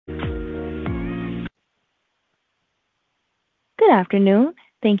afternoon.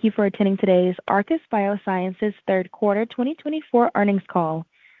 Thank you for attending today's Arcus Biosciences third quarter 2024 earnings call.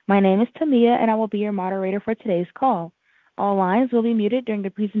 My name is Tamia, and I will be your moderator for today's call. All lines will be muted during the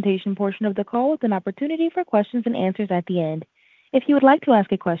presentation portion of the call with an opportunity for questions and answers at the end. If you would like to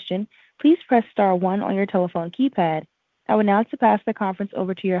ask a question, please press star 1 on your telephone keypad. I would now like to pass the conference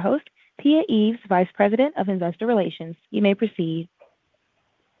over to your host, Pia Eves, Vice President of Investor Relations. You may proceed.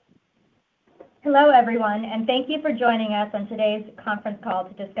 Hello, everyone, and thank you for joining us on today's conference call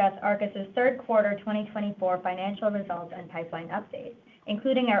to discuss Arcus's third quarter 2024 financial results and pipeline updates,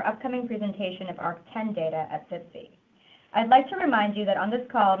 including our upcoming presentation of ARC-10 data at SITC. I'd like to remind you that on this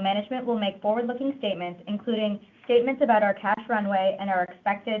call, management will make forward-looking statements, including statements about our cash runway and our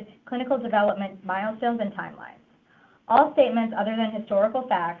expected clinical development milestones and timelines. All statements other than historical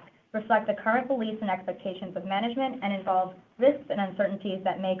facts reflect the current beliefs and expectations of management and involve risks and uncertainties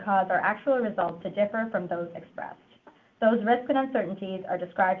that may cause our actual results to differ from those expressed. Those risks and uncertainties are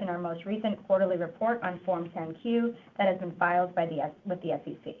described in our most recent quarterly report on Form 10-Q that has been filed with the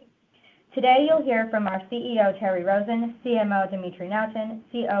SEC. Today, you'll hear from our CEO, Terry Rosen, CMO, Dimitri Nuyten,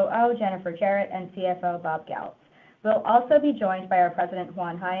 COO, Jennifer Jarrett, and CFO, Bob Goeltz. We'll also be joined by our President,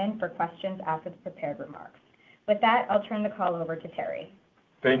 Juan Jaen, for questions after the prepared remarks. With that, I'll turn the call over to Terry.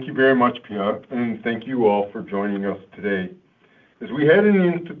 Thank you very much, Pia, and thank you all for joining us today. As we head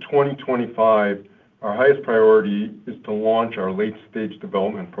into 2025, our highest priority is to launch our late-stage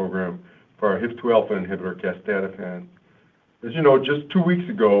development program for our HIF-2 alpha inhibitor, casdatifan. As you know, just 2 weeks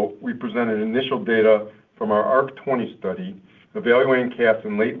ago, we presented initial data from our ARC-20 study evaluating CAS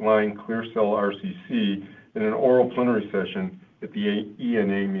in late-line clear cell RCC in an oral plenary session at the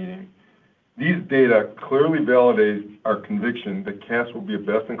ENA meeting. These data clearly validate our conviction that CAS will be a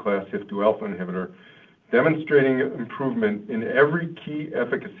best-in-class HIF-2 alpha inhibitor, demonstrating improvement in every key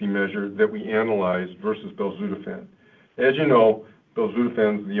efficacy measure that we analyzed versus belzutifan. As you know,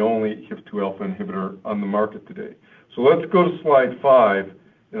 belzutifan is the only HIF-2 alpha inhibitor on the market today. So let's go to slide 5,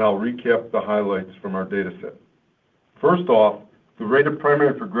 and I'll recap the highlights from our data set. First off, the rate of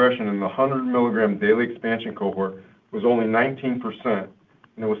primary progression in the 100 milligram daily expansion cohort was only 19%.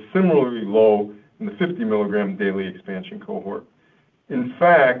 And it was similarly low in the 50 milligram daily expansion cohort. In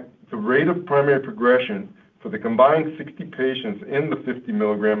fact, the rate of primary progression for the combined 60 patients in the 50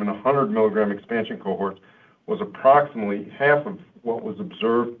 milligram and 100 milligram expansion cohorts was approximately half of what was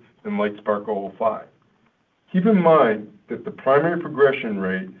observed in LITESPARK-005. Keep in mind that the primary progression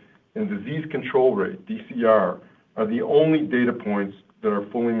rate and disease control rate, DCR, are the only data points that are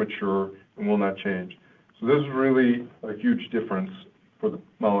fully mature and will not change. So this is really a huge difference for the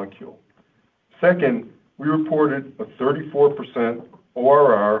molecule. Second, we reported a 34%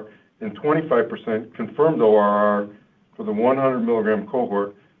 ORR and 25% confirmed ORR for the 100 milligram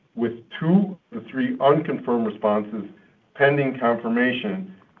cohort, with 2 of the 3 unconfirmed responses pending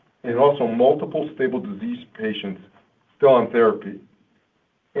confirmation, and also multiple stable disease patients still on therapy.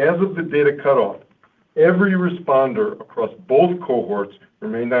 As of the data cutoff, every responder across both cohorts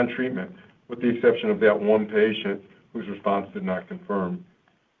remained on treatment, with the exception of that one patient whose response did not confirm.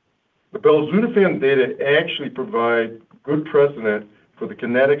 The belzutifan data actually provide good precedent for the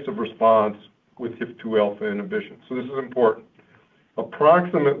kinetics of response with HIF-2 alpha inhibition. So this is important.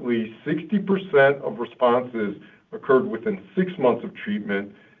 Approximately 60% of responses occurred within 6 months of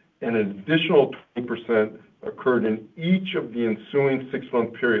treatment, and an additional 20% occurred in each of the ensuing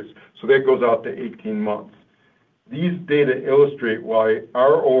 6-month periods. So that goes out to 18 months. These data illustrate why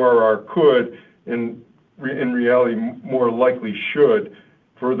our ORR could, in reality, more likely should,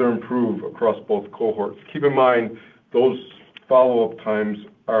 further improve across both cohorts. Keep in mind, those follow-up times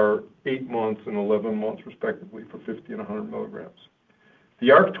are 8 months and 11 months, respectively, for 50 and 100 milligrams.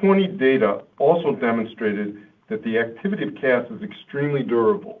 The ARC-20 data also demonstrated that the activity of CAS is extremely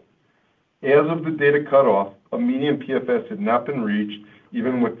durable. As of the data cutoff, a median PFS had not been reached,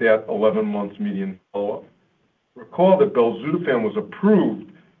 even with that 11 months median follow-up. Recall that belzutifan was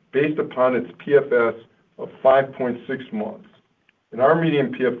approved based upon its PFS of 5.6 months. And our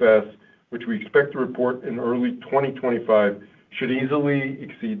median PFS, which we expect to report in early 2025, should easily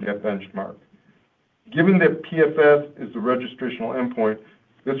exceed that benchmark. Given that PFS is the registrational endpoint,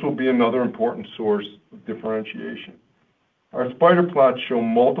 this will be another important source of differentiation. Our spider plots show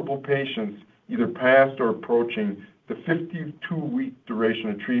multiple patients either past or approaching the 52-week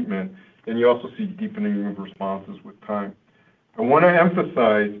duration of treatment, and you also see deepening of responses with time. I want to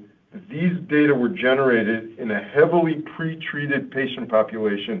emphasize that these data were generated in a heavily pre-treated patient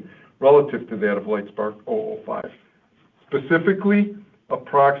population relative to that of LITESPARK-005. Specifically,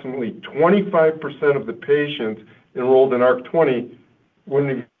 approximately 25% of the patients enrolled in ARC-20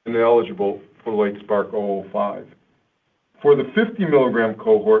 wouldn't have been eligible for LITESPARK-005. For the 50 milligram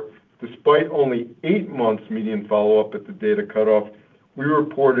cohort, despite only 8 months median follow-up at the data cutoff, we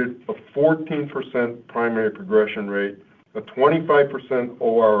reported a 14% primary progression rate, a 25%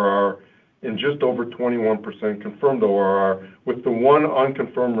 ORR, and just over 21% confirmed ORR, with the one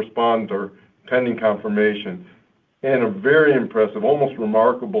unconfirmed responder pending confirmation, and a very impressive, almost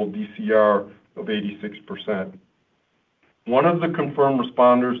remarkable DCR of 86%. One of the confirmed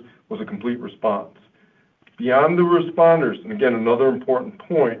responders was a complete response. Beyond the responders, and again, another important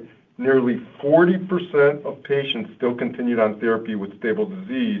point, nearly 40% of patients still continued on therapy with stable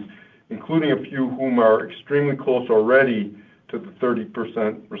disease, including a few whom are extremely close already to the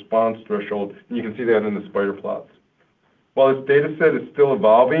 30% response threshold, and you can see that in the spider plots. While this data set is still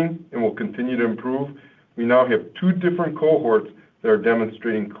evolving and will continue to improve, we now have 2 different cohorts that are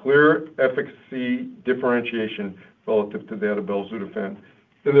demonstrating clear efficacy differentiation relative to that of belzutifan,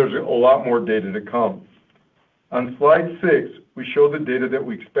 and there's a lot more data to come. On slide 6, we show the data that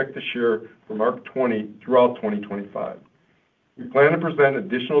we expect to share from ARC-20 throughout 2025. We plan to present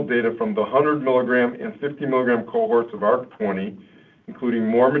additional data from the 100 milligram and 50 milligram cohorts of ARC-20, including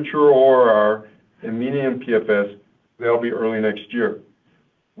more mature ORR and median PFS. That'll be early next year.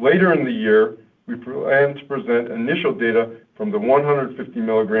 Later in the year, we plan to present initial data from the 150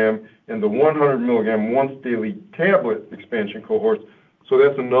 milligram and the 100 milligram once daily tablet expansion cohorts, so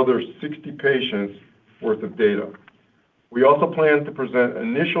that's another 60 patients worth of data. We also plan to present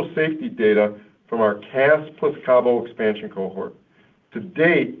initial safety data from our CAS plus Cabo expansion cohort. To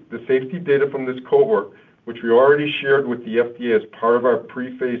date, the safety data from this cohort, which we already shared with the FDA as part of our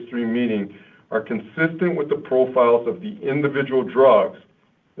pre-phase 3 meeting, are consistent with the profiles of the individual drugs,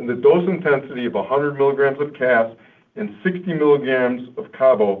 and the dose intensity of 100 milligrams of CAS and 60 milligrams of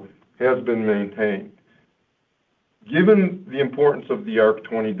Cabo has been maintained. Given the importance of the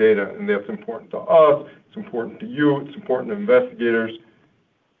ARC-20 data, and that's important to us, it's important to you, it's important to investigators,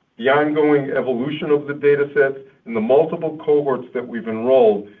 the ongoing evolution of the data sets and the multiple cohorts that we've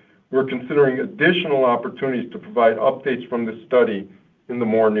enrolled, we're considering additional opportunities to provide updates from this study in the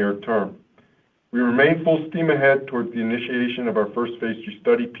more near term. We remain full steam ahead towards the initiation of our first phase 3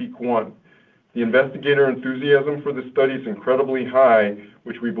 study, PEAK-1. The investigator enthusiasm for the study is incredibly high,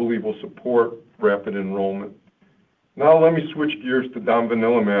 which we believe will support rapid enrollment. Now let me switch gears to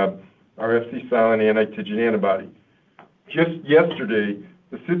domvanalimab, our Fc-silent anti-TIGIT antibody. Just yesterday,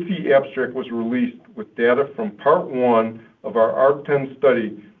 the SITC abstract was released with data from part 1 of our ARC-10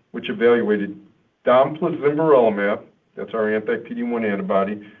 study, which evaluated dom plus zimberelimab, that's our anti-PD-1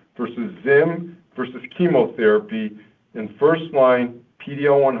 antibody, versus zim versus chemotherapy in first-line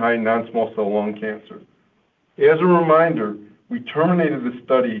PD-L1 high non-small cell lung cancer. As a reminder, we terminated the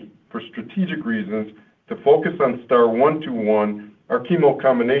study for strategic reasons to focus on STAR-121, our chemo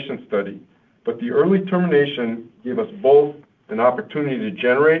combination study, but the early termination gave us both an opportunity to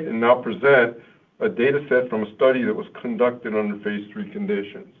generate and now present a data set from a study that was conducted under phase 3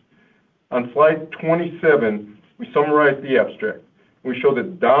 conditions. On slide 27, we summarize the abstract. We show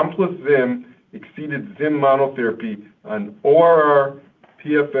that dom plus zim exceeded zim monotherapy on ORR,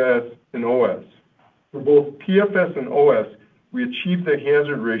 PFS, and OS. For both PFS and OS, we achieved a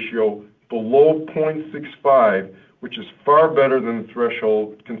hazard ratio below 0.65, which is far better than the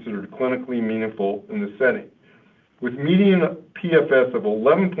threshold considered clinically meaningful in this setting. With median PFS of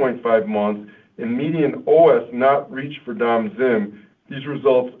 11.5 months and median OS not reached for dom-zim, these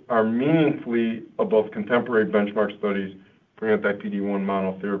results are meaningfully above contemporary benchmark studies for anti-PD-1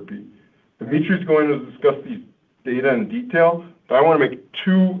 monotherapy. Dimitri is going to discuss these data in detail, but I want to make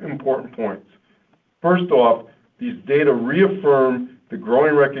 2 important points. First off, these data reaffirm the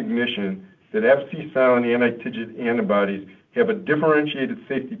growing recognition that Fc-silent anti-TIGIT antibodies have a differentiated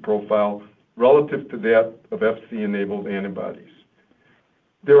safety profile relative to that of Fc-enabled antibodies.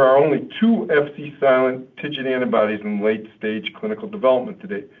 There are only 2 Fc-silent TIGIT antibodies in late-stage clinical development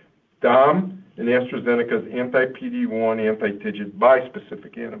today, dom and AstraZeneca's anti-PD-1 anti-TIGIT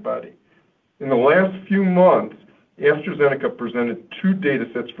bispecific antibody. In the last few months, AstraZeneca presented 2 data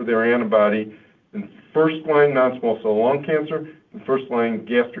sets for their antibody in first-line non-small cell lung cancer and first-line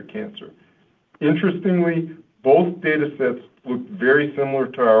gastric cancer. Interestingly, both data sets look very similar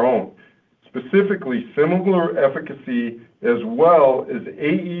to our own, specifically similar efficacy as well as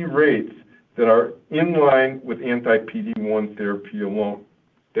AE rates that are in line with anti-PD-1 therapy alone.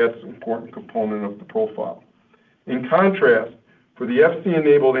 That's an important component of the profile. In contrast, for the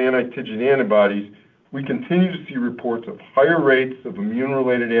Fc-enabled anti-TIGIT antibodies, we continue to see reports of higher rates of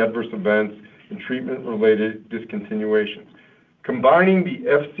immune-related adverse events and treatment-related discontinuations. Combining the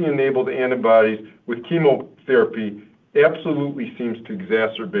Fc-enabled antibodies with chemotherapy absolutely seems to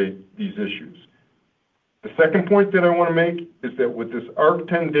exacerbate these issues. The second point that I want to make is that with this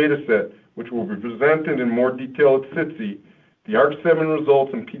ARC-10 data set, which will be presented in more detail at SITC, the ARC-7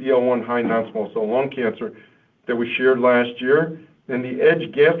 results in PD-L1 high non-small cell lung cancer that we shared last year, and the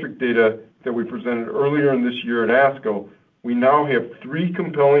EDGE gastric data that we presented earlier in this year at ASCO, we now have 3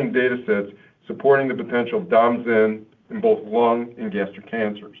 compelling data sets supporting the potential of Dom-Zim in both lung and gastric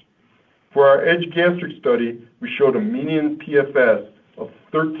cancers. For our EDGE gastric study, we showed a median PFS of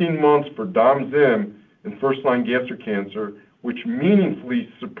 13 months for Dom-Zim in first-line gastric cancer, which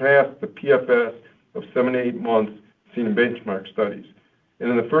meaningfully surpassed the PFS of 7 to 8 months seen in benchmark studies. And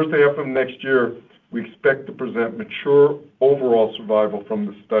in the first half of next year, we expect to present mature overall survival from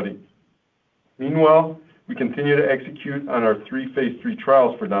the study. Meanwhile, we continue to execute on our 3 phase 3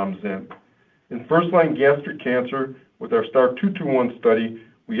 trials for Dom-Zim. In first-line gastric cancer, with our STAR-221 study,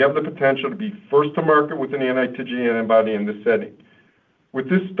 we have the potential to be first to market with an anti-TIGIT antibody in this setting. With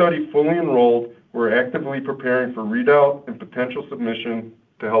this study fully enrolled, we're actively preparing for readout and potential submission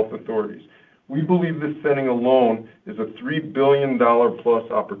to health authorities. We believe this setting alone is a $3 billion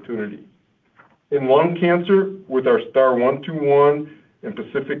plus opportunity. In lung cancer, with our STAR-121 and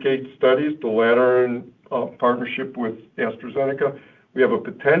PACIFIC-8 studies, the latter in partnership with AstraZeneca, we have a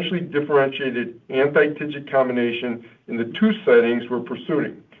potentially differentiated anti-TIGIT combination in the 2 settings we're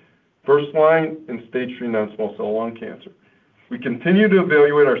pursuing, first line and stage 3 non-small cell lung cancer. We continue to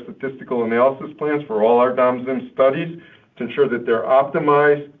evaluate our statistical analysis plans for all our Dom-Zim studies to ensure that they're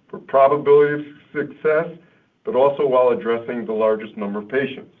optimized for probability of success, but also while addressing the largest number of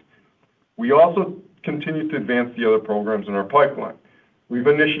patients. We also continue to advance the other programs in our pipeline. We've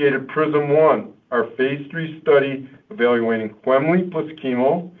initiated PRISM-1, our phase 3 study evaluating quemli plus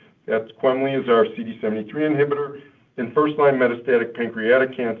chemo. That's quemli is our CD73 inhibitor in first-line metastatic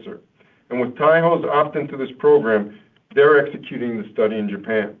pancreatic cancer. And with Taiho's opt into this program, they're executing the study in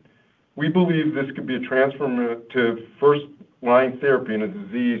Japan. We believe this could be a transformative first-line therapy in a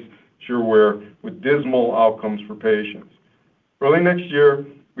disease, sure where, with dismal outcomes for patients. Early next year,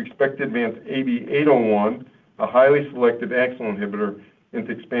 we expect to advance AB801, a highly selective AXL inhibitor,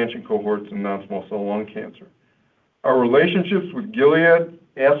 into expansion cohorts in non-small cell lung cancer. Our relationships with Gilead,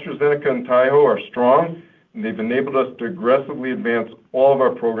 AstraZeneca, and Taiho are strong, and they've enabled us to aggressively advance all of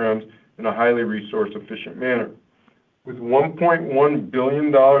our programs in a highly resource-efficient manner. With $1.1 billion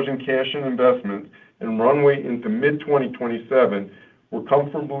in cash and investments and runway into mid-2027, we're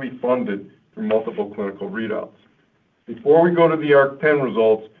comfortably funded for multiple clinical readouts. Before we go to the ARC-10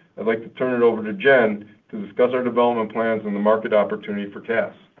 results, I'd like to turn it over to Jen to discuss our development plans and the market opportunity for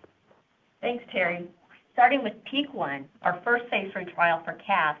CAS. Thanks, Terry. Starting with PEAK-1, our first phase 3 trial for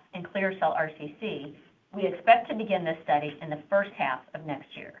CAS in clear cell RCC, we expect to begin this study in the first half of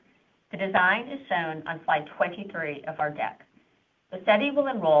next year. The design is shown on slide 23 of our deck. The study will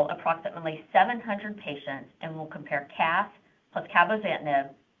enroll approximately 700 patients and will compare CAS plus cabozantinib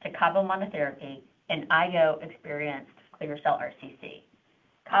to cabo monotherapy in IO-experienced clear cell RCC.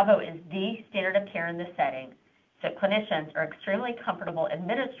 Cabo is the standard of care in this setting, so clinicians are extremely comfortable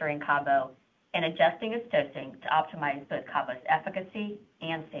administering cabo and adjusting its dosing to optimize both cabo's efficacy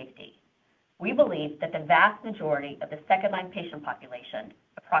and safety. We believe that the vast majority of the second-line patient population,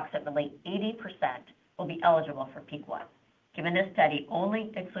 approximately 80%, will be eligible for PEAK-1, given this study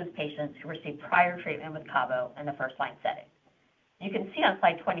only excludes patients who received prior treatment with cabo in the first-line setting. You can see on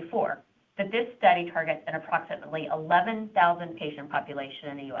slide 24 that this study targets an approximately 11,000 patient population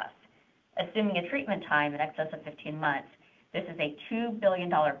in the U.S. Assuming a treatment time in excess of 15 months, this is a $2 billion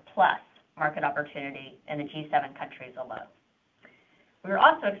plus market opportunity in the G7 countries alone. We are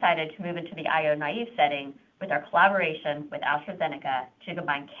also excited to move into the IO-naive setting with our collaboration with AstraZeneca to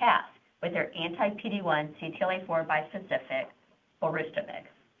combine CAS with their anti-PD-1 CTLA-4 bispecific, volrustomig.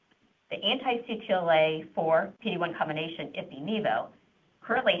 The anti-CTLA-4 PD-1 combination ipi/nivo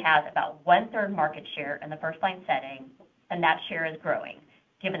currently has about 1/3 market share in the first-line setting, and that share is growing,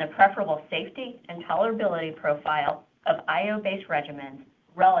 given the preferable safety and tolerability profile of IO-based regimens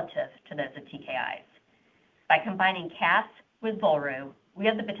relative to those of TKIs. By combining CAS with volru, we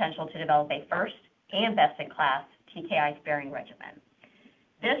have the potential to develop a first and best-in-class TKI-sparing regimen.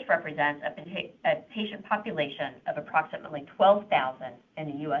 This represents a patient population of approximately 12,000 in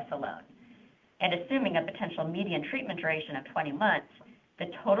the U.S. alone. And assuming a potential median treatment duration of 20 months,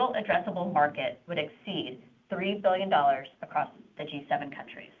 the total addressable market would exceed $3 billion across the G7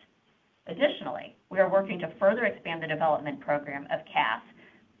 countries. Additionally, we are working to further expand the development program of CAS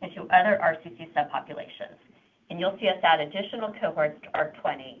into other RCC subpopulations, and you'll see us add additional cohorts to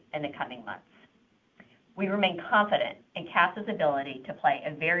ARC-20 in the coming months. We remain confident in CAS's ability to play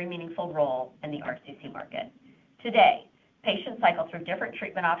a very meaningful role in the RCC market. Today, patients cycle through different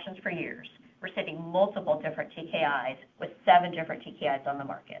treatment options for years, we're studying multiple different TKIs with 7 different TKIs on the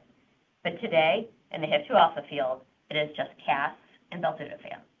market. But today, in the HIF-2 alpha field, it is just CAS and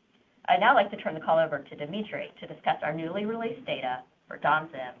belzutifan. I'd now like to turn the call over to Dimitri to discuss our newly released data for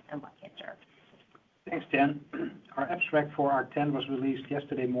DomZim and lung cancer. Thanks, Jen. Our abstract for ARC-10 was released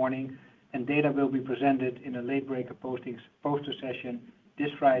yesterday morning, and data will be presented in a late-breaker poster session this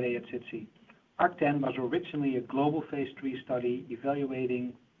Friday at SITC. ARC-10 was originally a global phase 3 study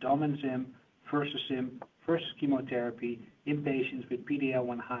evaluating Dom and Zim versus chemotherapy in patients with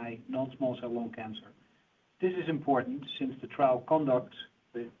PD-L1 high non-small cell lung cancer. This is important since the trial conducts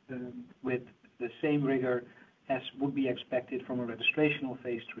with the same rigor as would be expected from a registrational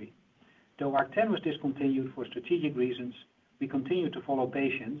phase 3. Though ARC-10 was discontinued for strategic reasons, we continue to follow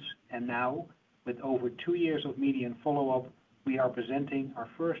patients, and now, with over 2 years of median follow-up, we are presenting our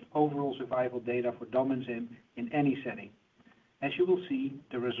first overall survival data for Dom and Zim in any setting. As you will see,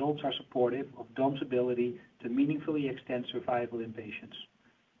 the results are supportive of Dom's ability to meaningfully extend survival in patients.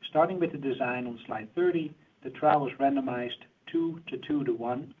 Starting with the design on slide 30, the trial was randomized 2 to 2 to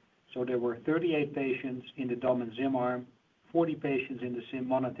 1, so there were 38 patients in the Dom and Zim arm, 40 patients in the Zim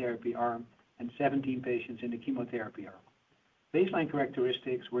monotherapy arm, and 17 patients in the chemotherapy arm. Baseline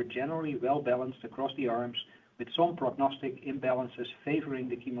characteristics were generally well balanced across the arms, with some prognostic imbalances favoring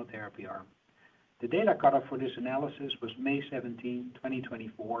the chemotherapy arm. The data cutoff for this analysis was May 17,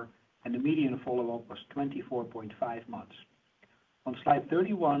 2024, and the median follow-up was 24.5 months. On slide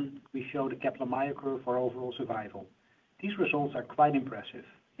 31, we show the Kaplan-Meier curve for overall survival. These results are quite impressive.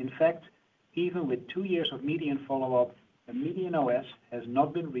 In fact, even with 2 years of median follow-up, the median OS has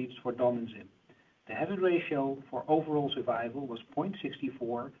not been reached for Dom and Zim. The hazard ratio for overall survival was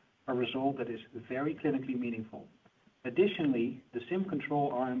 0.64, a result that is very clinically meaningful. Additionally, the Zim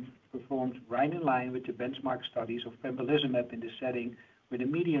control arm performed right in line with the benchmark studies of pembrolizumab in this setting, with a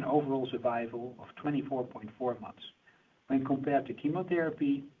median overall survival of 24.4 months. When compared to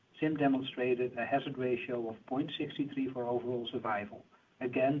chemotherapy, Zim demonstrated a hazard ratio of 0.63 for overall survival.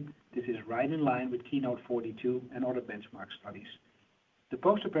 Again, this is right in line with Keynote-42 and other benchmark studies. The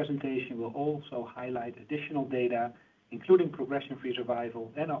poster presentation will also highlight additional data, including progression-free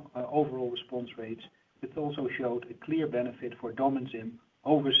survival and overall response rates, which also showed a clear benefit for Dom and Zim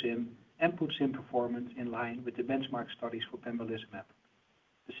over Zim and put Zim performance in line with the benchmark studies for pembrolizumab.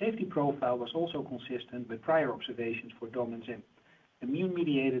 The safety profile was also consistent with prior observations for Dom and Zim.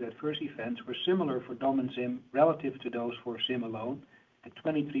 Immune-mediated adverse events were similar for Dom and Zim relative to those for Zim alone, at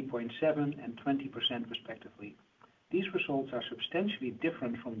 23.7% and 20% respectively. These results are substantially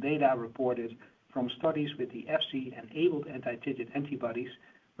different from data reported from studies with the Fc-enabled anti-TIGIT antibodies,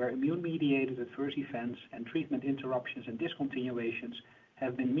 where immune-mediated adverse events and treatment interruptions and discontinuations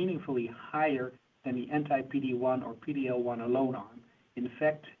have been meaningfully higher than the anti-PD-1 or PD-L1 alone arm. In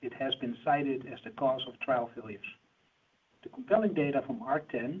fact, it has been cited as the cause of trial failures. The compelling data from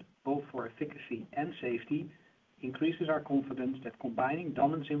ARC-10, both for efficacy and safety, increases our confidence that combining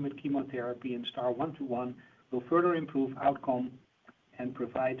Dom and Zim with chemotherapy in STAR 121 will further improve outcome and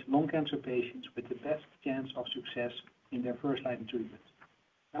provide lung cancer patients with the best chance of success in their first-line treatment.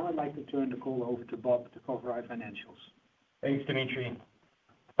 Now I'd like to turn the call over to Bob to cover our financials. Thanks, Dimitri.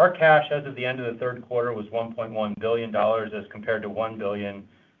 Our cash as of the end of the third quarter was $1.1 billion as compared to $1 billion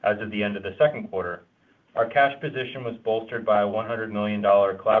as of the end of the second quarter. Our cash position was bolstered by a $100 million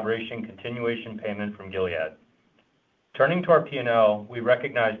collaboration continuation payment from Gilead. Turning to our P&L, we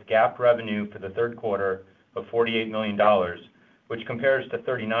recognized GAAP revenue for the third quarter of $48 million, which compares to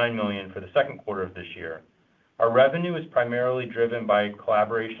 $39 million for the second quarter of this year. Our revenue is primarily driven by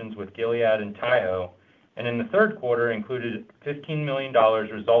collaborations with Gilead and Taiho, and in the third quarter included $15 million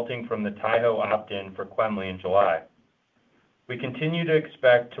resulting from the Taiho opt-in for Quemli in July. We continue to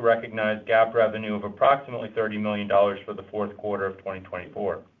expect to recognize GAAP revenue of approximately $30 million for the fourth quarter of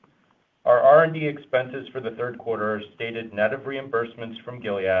 2024. Our R&D expenses for the third quarter are stated net of reimbursements from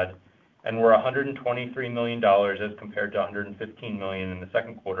Gilead and were $123 million as compared to $115 million in the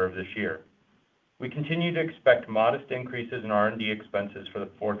second quarter of this year. We continue to expect modest increases in R&D expenses for the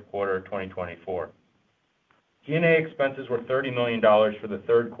fourth quarter of 2024. G&A expenses were $30 million for the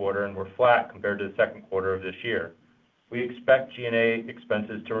third quarter and were flat compared to the second quarter of this year. We expect G&A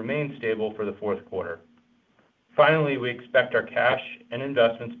expenses to remain stable for the fourth quarter. Finally, we expect our cash and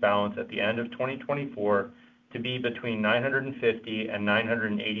investments balance at the end of 2024 to be between $950 and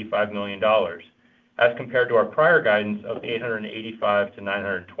 $985 million, as compared to our prior guidance of $885 to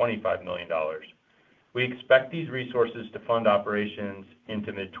 $925 million. We expect these resources to fund operations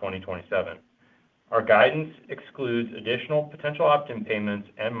into mid-2027. Our guidance excludes additional potential opt-in payments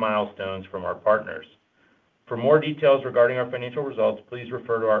and milestones from our partners. For more details regarding our financial results, please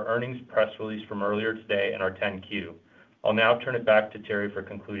refer to our earnings press release from earlier today and our 10-Q. I'll now turn it back to Terry for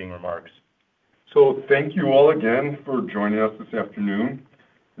concluding remarks. So thank you all again for joining us this afternoon.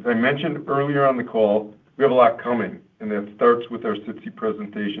 As I mentioned earlier on the call, we have a lot coming, and that starts with our SITC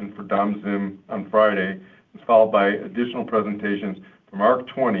presentation for DomZim on Friday, and followed by additional presentations from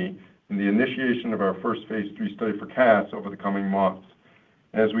ARC-20 and the initiation of our first phase 3 study for CAS over the coming months.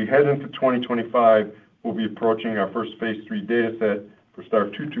 As we head into 2025, we'll be approaching our first phase 3 data set for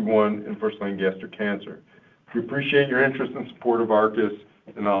STAR-221 in first-line gastric cancer. We appreciate your interest and support of Arcus,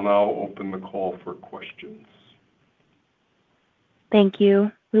 and I'll now open the call for questions. Thank you.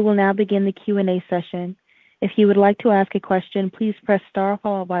 We will now begin the Q&A session. If you would like to ask a question, please press star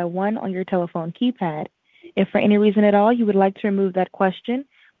followed by 1 on your telephone keypad. If for any reason at all you would like to remove that question,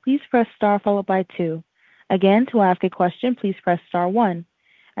 please press star followed by 2. Again, to ask a question, please press star 1.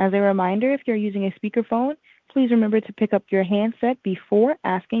 As a reminder, if you're using a speakerphone, please remember to pick up your handset before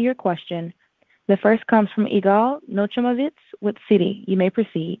asking your question. The first comes from Yigal Nochomovitz with Citi. You may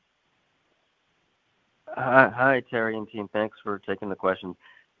proceed. Hi, Terry and team. Thanks for taking the question.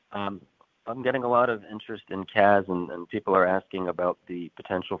 I'm getting a lot of interest in CAS, and people are asking about the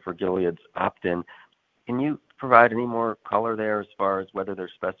potential for Gilead's opt-in. Can you provide any more color there as far as whether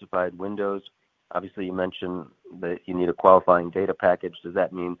there's specified windows? Obviously, you mentioned that you need a qualifying data package. Does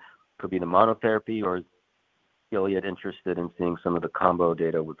that mean it could be the monotherapy, or is Gilead interested in seeing some of the combo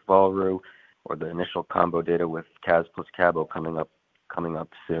data with Volru, or the initial combo data with CAS plus Cabo coming up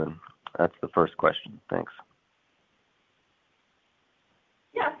soon? That's the first question. Thanks.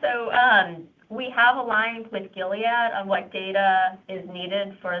 Yeah, so we have aligned with Gilead on what data is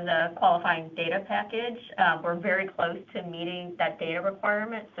needed for the qualifying data package. We're very close to meeting that data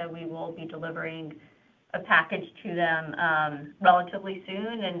requirement, so we will be delivering a package to them relatively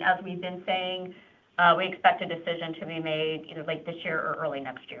soon. And as we've been saying, we expect a decision to be made either late this year or early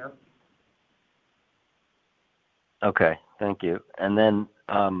next year. Okay, thank you. And then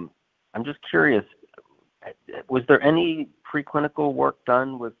I'm just curious, was there any preclinical work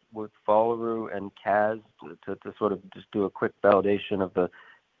done with Volru and CAS to sort of just do a quick validation of the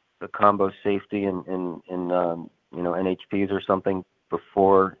combo safety in NHPs or something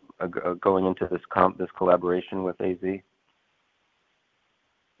before going into this collaboration with AZ?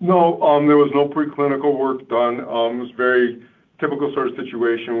 No, there was no preclinical work done. It was a very typical sort of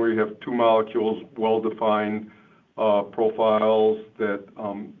situation where you have two molecules, well-defined profiles that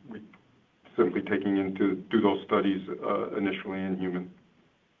we simply taking in to do those studies initially in human.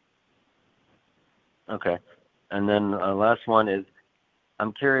 Okay. And then last one is,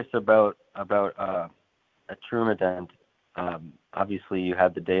 I'm curious about etrumadenant. Obviously, you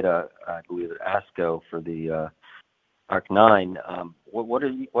had the data, I believe, at ASCO for the ARC-9. What are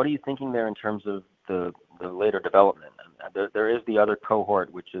you thinking there in terms of the later development? There is the other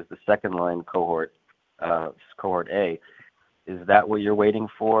cohort, which is the second-line cohort, cohort A. Is that what you're waiting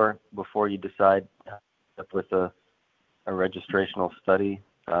for before you decide with a registrational study,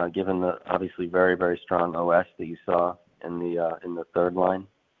 given the obviously very, very strong OS that you saw in the third line?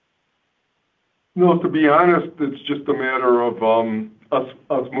 No, to be honest, it's just a matter of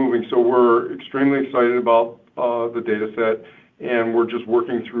us moving. So we're extremely excited about the data set, and we're just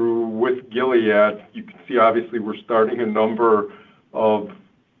working through with Gilead. You can see, obviously, we're starting a number of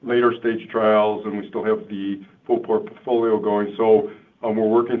later stage trials, and we still have the full portfolio going. So we're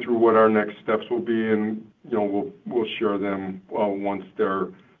working through what our next steps will be, and we'll share them once they're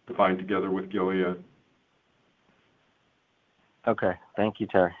defined together with Gilead. Okay. Thank you,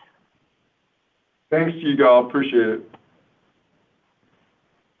 Terry. Thanks, Yigal. Appreciate it.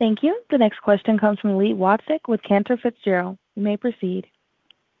 Thank you. The next question comes from Li Watsek with Cantor Fitzgerald. You may proceed.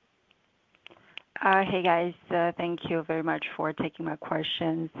 Hey, guys. Thank you very much for taking my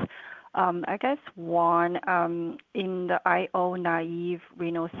questions. I guess one, in the IO-naive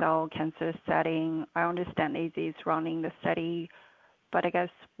renal cell cancer setting, I understand AZ is running the study, but I guess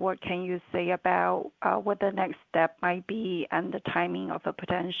what can you say about what the next step might be and the timing of a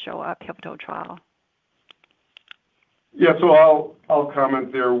potential pivotal trial? Yeah, so I'll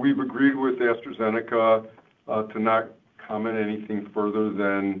comment there. We've agreed with AstraZeneca to not comment anything further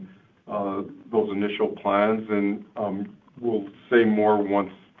than those initial plans, and we'll say more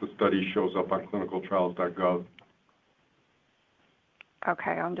once the study shows up on clinicaltrials.gov.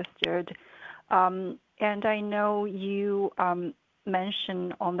 Okay, understood. And I know you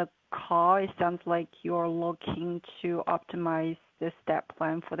mentioned on the call, it sounds like you're looking to optimize the step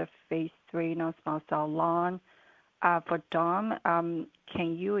plan for the phase 3 non-small cell lung for DOM.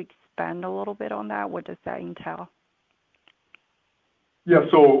 Can you expand a little bit on that? What does that entail? Yeah,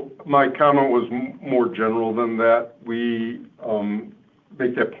 so my comment was more general than that. We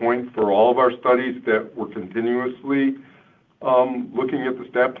make that point for all of our studies that we're continuously looking at the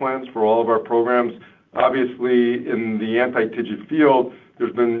stat plans for all of our programs. Obviously, in the anti-TIGIT field,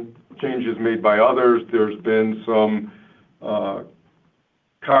 there's been changes made by others. There's been some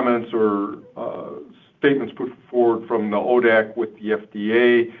comments or statements put forward from the ODAC with the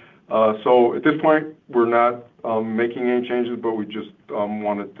FDA. So at this point, we're not making any changes, but we just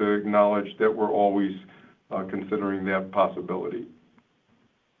wanted to acknowledge that we're always considering that possibility.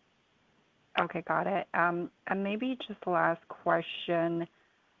 Okay, got it. And maybe just the last question.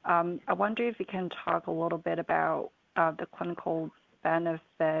 I wonder if you can talk a little bit about the clinical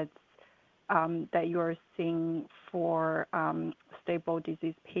benefits that you are seeing for stable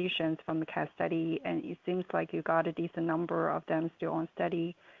disease patients from the CAS study, and it seems like you got a decent number of them still on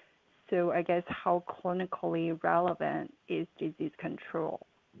study. So I guess how clinically relevant is disease control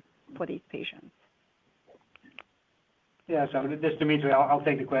for these patients? Yeah, so this is Dimitri. I'll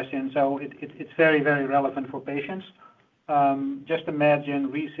take the question. So it's very, very relevant for patients. Just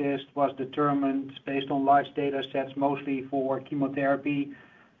imagine RECIST was determined based on large data sets, mostly for chemotherapy.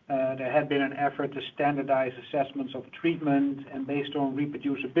 There had been an effort to standardize assessments of treatment, and based on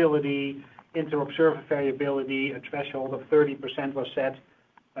reproducibility, inter-observer variability, a threshold of 30% was set.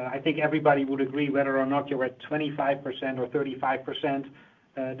 I think everybody would agree whether or not you're at 25% or 35%,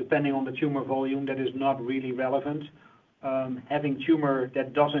 depending on the tumor volume, that is not really relevant. Having tumor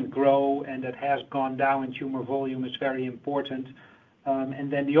that doesn't grow and that has gone down in tumor volume is very important.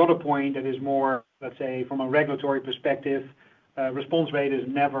 And then the other point that is more, let's say, from a regulatory perspective, response rate is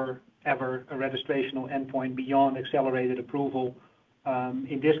never, ever a registrational endpoint beyond accelerated approval.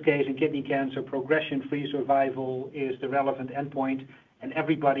 In this case, in kidney cancer, progression-free survival is the relevant endpoint, and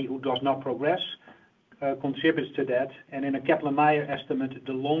everybody who does not progress contributes to that. And in a Kaplan-Meier estimate,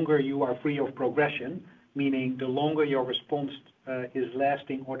 the longer you are free of progression, meaning the longer your response is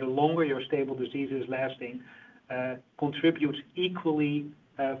lasting or the longer your stable disease is lasting, contributes equally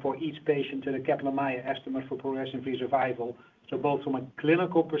for each patient to the Kaplan-Meier estimate for progression-free survival. So both from a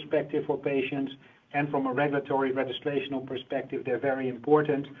clinical perspective for patients and from a regulatory registrational perspective, they're very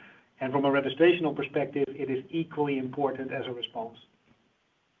important. And from a registrational perspective, it is equally important as a response.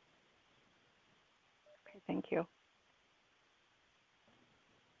 Okay, thank you.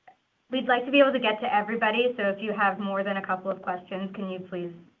 We'd like to be able to get to everybody, so if you have more than a couple of questions, can you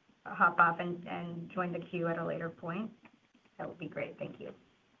please hop off and join the queue at a later point? That would be great. Thank you.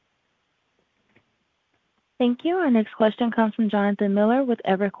 Thank you. Our next question comes from Jonathan Miller with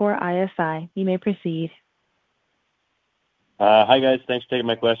Evercore ISI. You may proceed. Hi, guys. Thanks for taking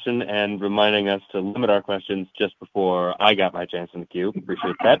my question and reminding us to limit our questions just before I got my chance in the queue.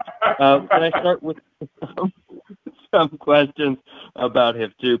 Appreciate that. Can I start with some questions about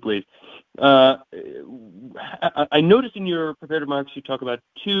HIF2, please? I noticed in your prepared remarks you talk about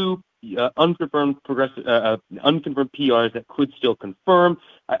two unconfirmed PRs that could still confirm.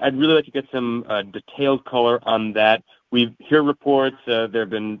 I'd really like to get some detailed color on that. We hear reports. There have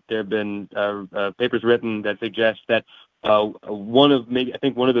been papers written that suggest that one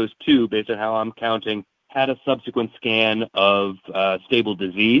of those two, based on how I'm counting, had a subsequent scan of stable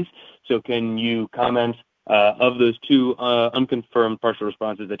disease. So can you comment of those two unconfirmed partial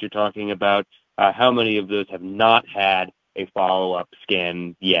responses that you're talking about, how many of those have not had a follow-up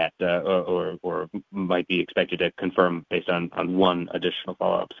scan yet, or might be expected to confirm based on one additional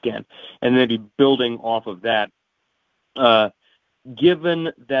follow-up scan? And maybe building off of that,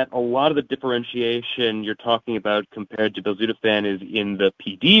 given that a lot of the differentiation you're talking about compared to belzutifan is in the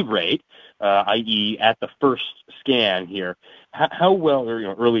PD rate, i.e. at the first scan here, how well, or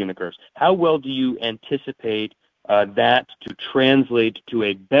early in the course, how well do you anticipate that to translate to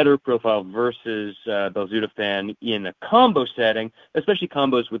a better profile versus belzutifan in a combo setting, especially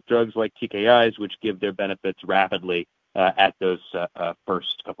combos with drugs like TKIs, which give their benefits rapidly at those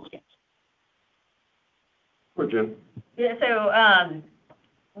first couple scans? Go ahead, Jen. Yeah, so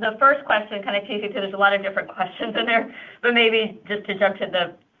the first question, kind of teasing, because there's a lot of different questions in there, but maybe just to jump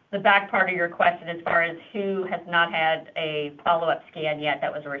to the back part of your question as far as who has not had a follow-up scan yet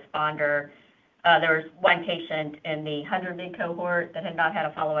that was a responder. There was one patient in the 100 mg cohort that had not had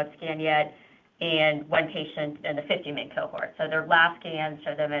a follow-up scan yet, and one patient in the 50 mg cohort. So their last scans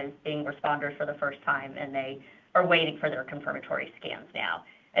show them as being responders for the first time, and they are waiting for their confirmatory scans now.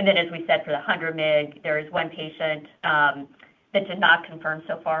 And then, as we said, for the 100 mg, there is one patient that did not confirm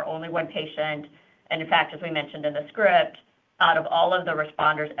so far, only one patient. And in fact, as we mentioned in the script, out of all of the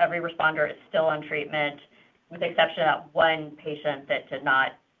responders, every responder is still on treatment, with the exception of one patient that did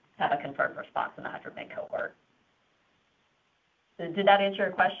not have a confirmed response in the 100 mg cohort. So did that answer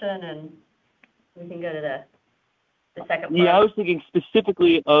your question? And we can go to the second part. Yeah, I was thinking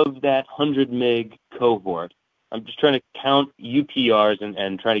specifically of that 100 mg cohort. I'm just trying to count UPRs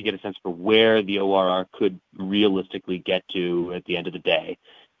and try to get a sense for where the ORR could realistically get to at the end of the day.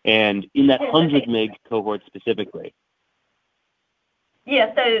 And in that 100 mg cohort specifically.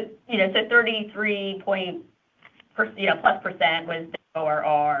 Yeah, so 33 plus percent was the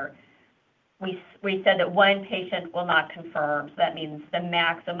ORR. We said that one patient will not confirm, so that means the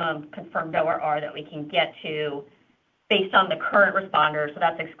maximum confirmed ORR that we can get to based on the current responders. So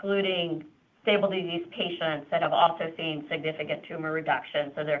that's excluding stable disease patients that have also seen significant tumor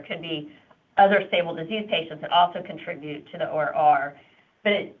reduction. So there could be other stable disease patients that also contribute to the ORR.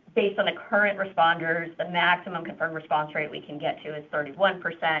 But based on the current responders, the maximum confirmed response rate we can get to is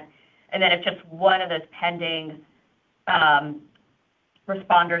 31%. And then if just one of those pending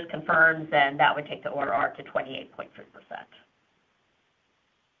responders confirms, then that would take the ORR to 28.3%.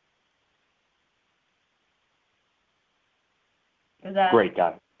 Is that great,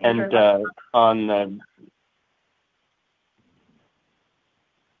 got it. And on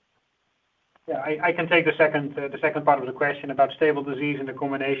yeah, I can take the second part of the question about stable disease in the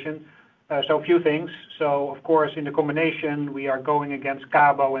combination. So a few things. So of course, in the combination, we are going against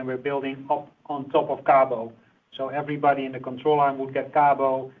Cabo and we're building up on top of Cabo. So everybody in the control arm would get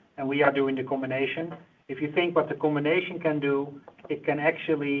Cabo, and we are doing the combination. If you think what the combination can do, it can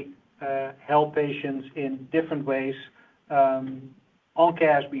actually help patients in different ways. On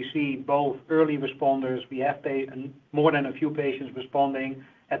CAS, we see both early responders. We have more than a few patients responding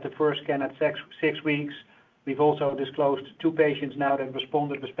at the first scan at 6 weeks. We've also disclosed 2 patients now that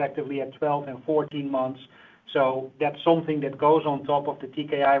responded respectively at 12 and 14 months. So that's something that goes on top of the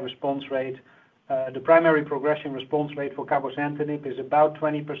TKI response rate. The primary progression response rate for cabozantinib is about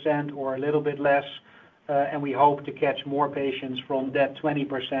 20% or a little bit less, and we hope to catch more patients from that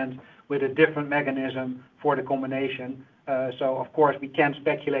 20% with a different mechanism for the combination. So of course we can't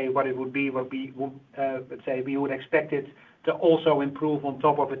speculate what it would be, but let's say we would expect it to also improve on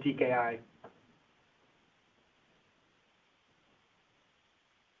top of a TKI.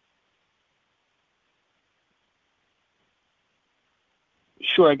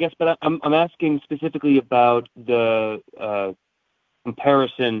 Sure, I guess, but I'm asking specifically about the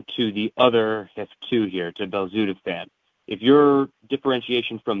comparison to the other HIF2 here, to belzutifan. If your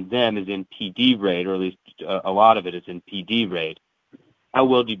differentiation from them is in PD rate, or at least a lot of it is in PD rate, how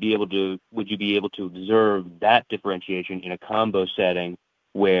well would you be able to observe that differentiation in a combo setting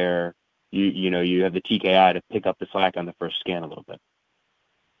where you have the TKI to pick up the slack on the first scan a little bit?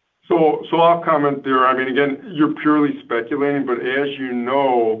 So I'll comment there. I mean, again, you're purely speculating, but as you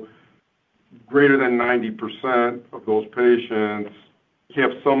know, greater than 90% of those patients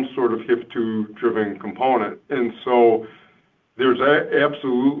have some sort of HIF2-driven component. And so there's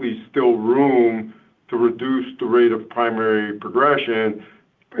absolutely still room to reduce the rate of primary progression.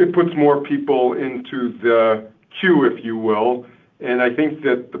 It puts more people into the queue, if you will. And I think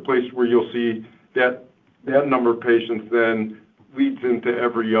that the place where you'll see that number of patients then leads into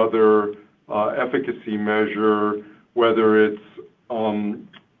every other efficacy measure, whether it's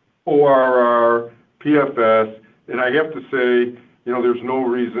ORR, PFS. And I have to say, there's no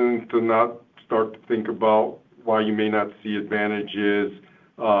reason to not start to think about why you may not see advantages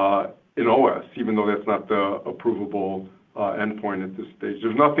in OS, even though that's not the approvable endpoint at this stage.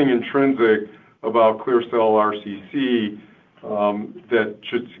 There's nothing intrinsic about clear cell RCC that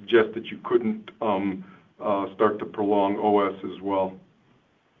should suggest that you couldn't start to prolong OS as well.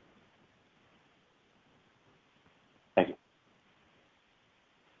 Thank you.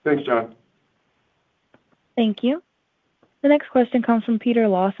 Thanks, John. Thank you. The next question comes from Peter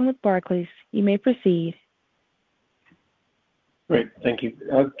Lawson with Barclays. You may proceed. Great, thank you.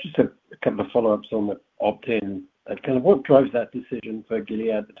 Just a couple of follow-ups on the opt-in. Kind of what drives that decision for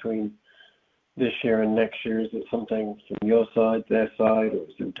Gilead between this year and next year? Is it something from your side, their side, or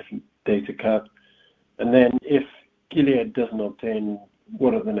is it a different data cut? And then if Gilead doesn't opt-in,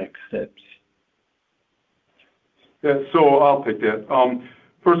 what are the next steps? Yeah, so I'll take that.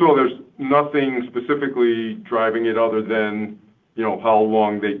 First of all, there's nothing specifically driving it other than, how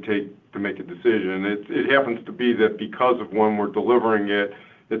long they take to make a decision. It happens to be that because of when we're delivering it,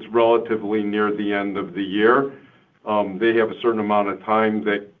 it's relatively near the end of the year. They have a certain amount of time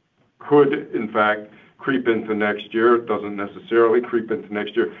that could, in fact, creep into next year. It doesn't necessarily creep into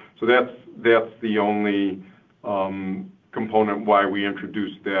next year. So that's the only component why we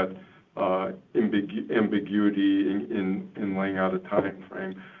introduced that ambiguity in laying out a time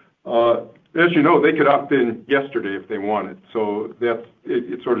frame. As you know, they could opt in yesterday if they wanted. So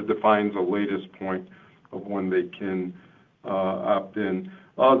it sort of defines a latest point of when they can opt in.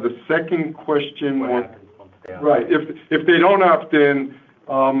 The second question What was, happens once they opt in? right, if they don't opt in,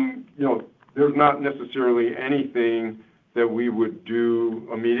 there's not necessarily anything that we would do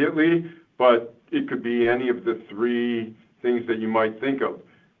immediately, but it could be any of the three things that you might think of.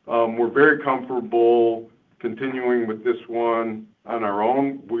 We're very comfortable continuing with this one on our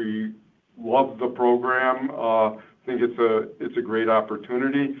own. We love the program. Think it's a great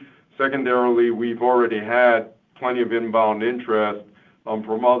opportunity. Secondarily, we've already had plenty of inbound interest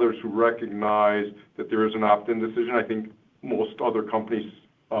from others who recognize that there is an opt-in decision. I think most other companies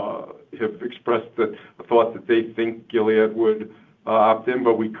have expressed a thought that they think Gilead would opt in,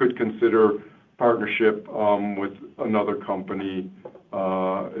 but we could consider partnership with another company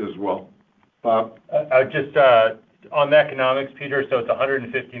as well. Bob? Just on the economics, Peter, so it's a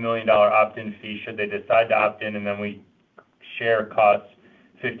 $150 million opt-in fee should they decide to opt in, and then we share costs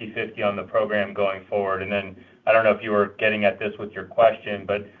 50-50 on the program going forward. And then I don't know if you were getting at this with your question,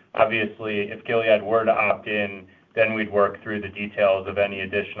 but obviously if Gilead were to opt in, then we'd work through the details of any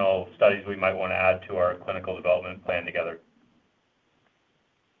additional studies we might want to add to our clinical development plan together.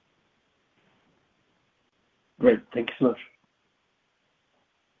 Great. Thank you so much.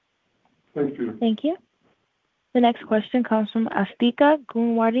 Thanks, Peter. Thank you. The next question comes from Asthika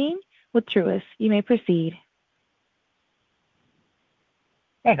Goonewardene with Truist. You may proceed.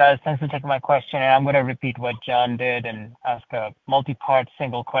 Hey, guys. Thanks for taking my question. And I'm going to repeat what John did and ask a multi-part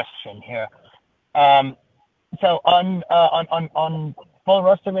single question here. So on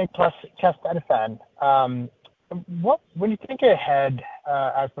volrustomig plus casdatifan, when you think ahead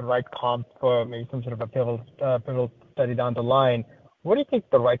as the right comp for maybe some sort of a pivotal study down the line, what do you think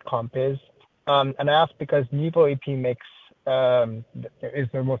the right comp is? And I ask because Nivo EP is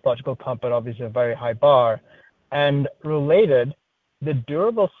the most logical comp, but obviously a very high bar. And related, the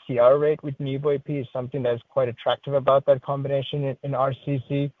durable CR rate with Nivo EP is something that is quite attractive about that combination in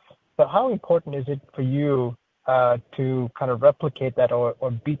RCC. But how important is it for you to kind of replicate that or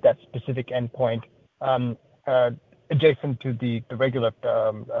beat that specific endpoint adjacent to the regular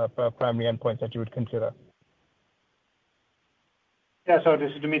primary endpoints that you would consider? Yeah, so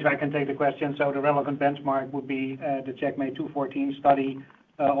this is Dimitri. I can take the question. So the relevant benchmark would be the CheckMate 214 study,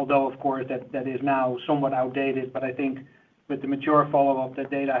 although, of course, that is now somewhat outdated. But I think with the mature follow-up, the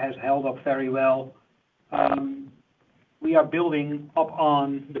data has held up very well. We are building up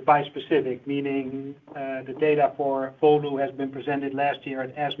on the bispecific, meaning the data for Volu has been presented last year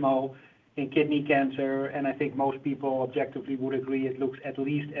at ESMO in kidney cancer, and I think most people objectively would agree it looks at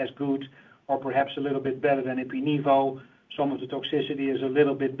least as good or perhaps a little bit better than Ipi/Nivo. Some of the toxicity is a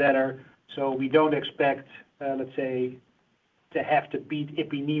little bit better, so we don't expect, let's say, to have to beat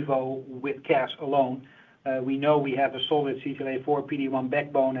Ipi/Nivo with CAS alone. We know we have a solid CTLA-4 PD-1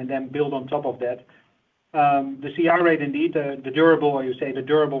 backbone and then build on top of that. The CR rate, indeed, the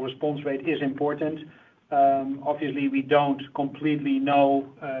durable response rate is important. Obviously, we don't completely know,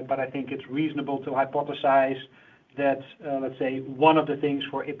 but I think it's reasonable to hypothesize that, let's say, one of the things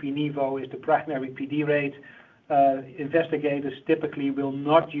for Ipi/Nivo is the primary PD rate. Investigators typically will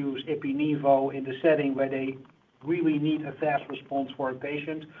not use Ipi/Nivo in the setting where they really need a fast response for a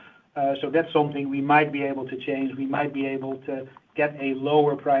patient. So that's something we might be able to change. We might be able to get a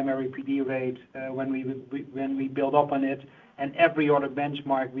lower primary PD rate when we build up on it. And every other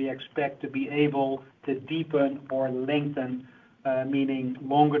benchmark we expect to be able to deepen or lengthen, meaning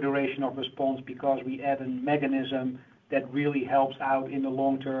longer duration of response because we add a mechanism that really helps out in the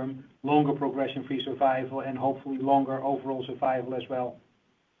long term, longer progression-free survival, and hopefully longer overall survival as well.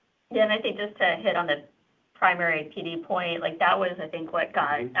 Yeah, and I think just to hit on the primary PD point, like that was, I think, what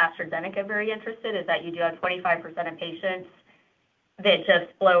got AstraZeneca very interested, is that you do have 25% of patients that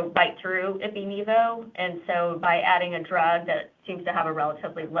just blow right through Ipi/Nivo. And so by adding a drug that seems to have a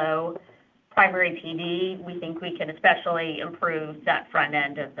relatively low primary PD, we think we can especially improve that front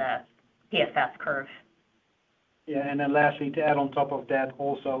end of the PFS curve. Yeah, and then lastly, to add on top of that,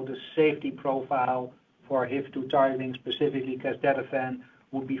 also the safety profile for HIF-2 targeting, specifically casdatifan,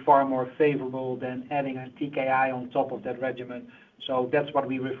 would be far more favorable than adding a TKI on top of that regimen. So that's what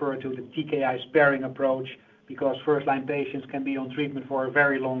we refer to, the TKI sparing approach, because first-line patients can be on treatment for a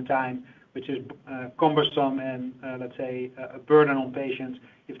very long time, which is cumbersome and, let's say, a burden on patients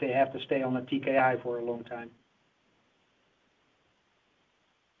if they have to stay on a TKI for a long time.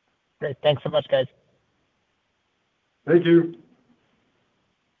 Great. Thanks so much, guys. Thank you.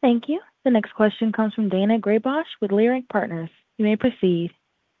 Thank you. The next question comes from Daina Graybosch with Leerink Partners. You may proceed.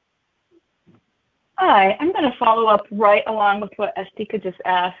 Hi, I'm going to follow up right along with what Asthika just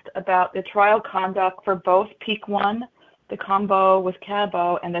asked about the trial conduct for both PEAK-1, the combo with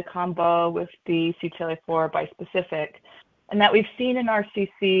Cabo, and the combo with the CTLA-4 bispecific. and that we've seen in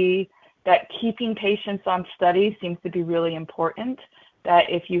RCC that keeping patients on study seems to be really important, that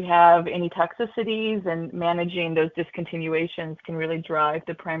if you have any toxicities and managing those discontinuations can really drive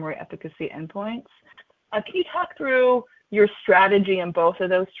the primary efficacy endpoints. Can you talk through your strategy in both of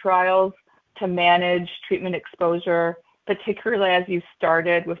those trials to manage treatment exposure, particularly as you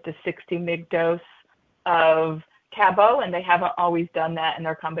started with the 60 mg dose of Cabo, and they haven't always done that in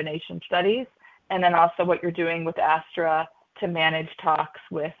their combination studies, and then also what you're doing with Astra to manage tox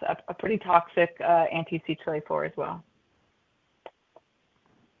with a pretty toxic anti-CTLA-4 as well?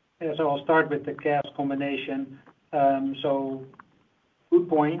 Yeah, so I'll start with the CAS combination. So good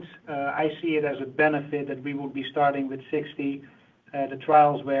point. I see it as a benefit that we will be starting with 60. The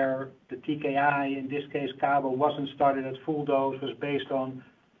trials where the TKI, in this case Cabo, wasn't started at full dose was based on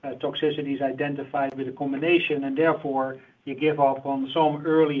toxicities identified with a combination, and therefore you give up on some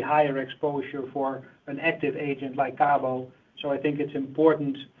early higher exposure for an active agent like Cabo. So I think it's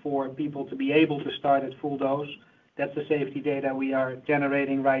important for people to be able to start at full dose. That's the safety data we are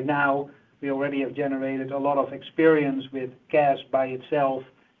generating right now. We already have generated a lot of experience with CAS by itself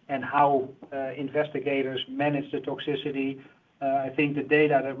and how investigators manage the toxicity. I think the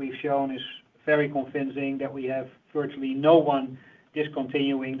data that we've shown is very convincing that we have virtually no one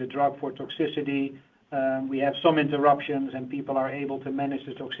discontinuing the drug for toxicity. We have some interruptions and people are able to manage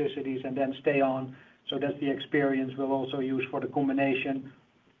the toxicities and then stay on. So that's the experience we'll also use for the combination.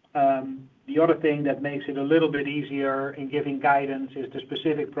 The other thing that makes it a little bit easier in giving guidance is the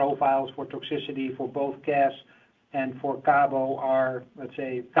specific profiles for toxicity for both CAS and for Cabo are, let's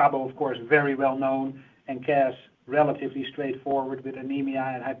say, Cabo, of course, very well known, and CAS relatively straightforward with anemia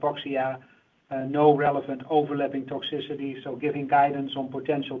and hypoxia, no relevant overlapping toxicity. So giving guidance on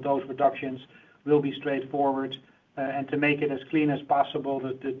potential dose reductions will be straightforward. And to make it as clean as possible,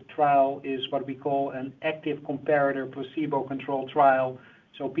 the trial is what we call an active comparator placebo-controlled trial.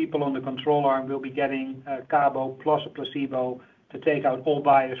 So people on the control arm will be getting Cabo plus a placebo to take out all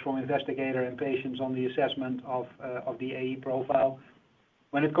bias from investigator and patients on the assessment of the AE profile.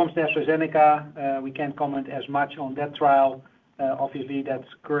 When it comes to AstraZeneca, we can't comment as much on that trial. Obviously, that's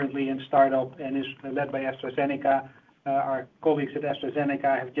currently in startup and is led by AstraZeneca. Our colleagues at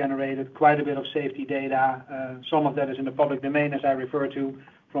AstraZeneca have generated quite a bit of safety data. Some of that is in the public domain, as I refer to,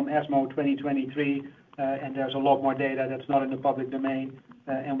 from ESMO 2023, and there's a lot more data that's not in the public domain.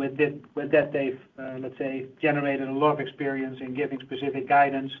 And with that, they've, let's say, generated a lot of experience in giving specific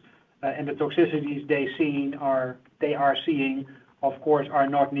guidance. And the toxicities they are seeing, of course, are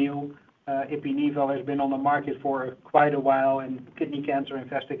not new. Ipi/Nivo has been on the market for quite a while, and kidney cancer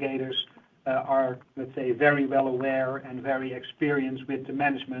investigators are, let's say, very well aware and very experienced with the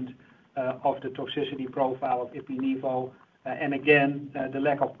management of the toxicity profile of Ipi/Nivo. And again, the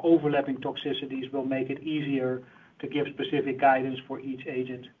lack of overlapping toxicities will make it easier to give specific guidance for each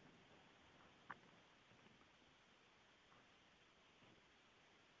agent.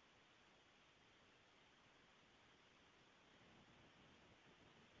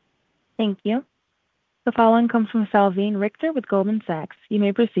 Thank you. The following comes from Salveen Richter with Goldman Sachs. You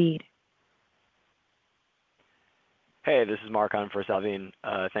may proceed. Hey, this is Mark on for Salveen.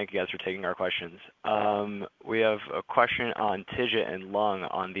 Thank you guys for taking our questions. We have a question on TIGIT and lung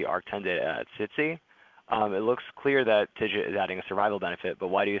on the ARC-10 data at SITC. It looks clear that TIGIT is adding a survival benefit, but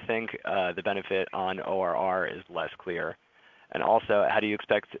why do you think the benefit on ORR is less clear? And also, how do you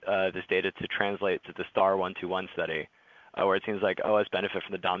expect this data to translate to the STAR-121 study, where it seems like OS benefit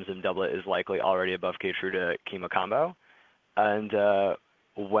from the Dom/Zim doublet is likely already above Keytruda chemo combo? And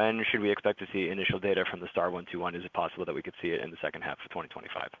when should we expect to see initial data from the STAR-121? Is it possible that we could see it in the second half of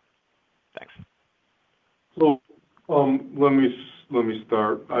 2025? Thanks. So let me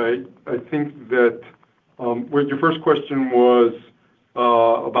start. I think that what your first question was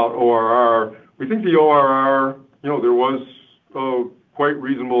about ORR. We think the ORR, there was quite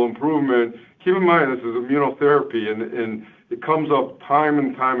reasonable improvement. Keep in mind, this is immunotherapy, and it comes up time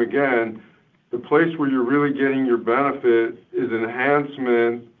and time again. The place where you're really getting your benefit is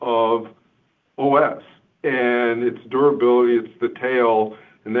enhancement of OS, and its durability, it's the tail,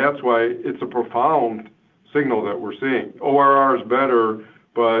 and that's why it's a profound signal that we're seeing. ORR is better,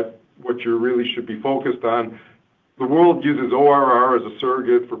 but what you really should be focused on, the world uses ORR as a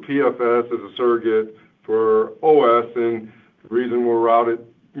surrogate for PFS, as a surrogate for OS, and the reason we're out at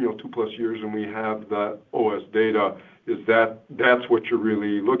 2+ years and we have that OS data is that that's what you're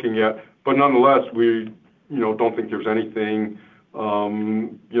really looking at. But nonetheless, we don't think there's anything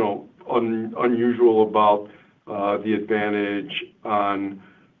unusual about the advantage on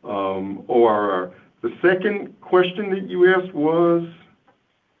ORR. The second question that you asked was?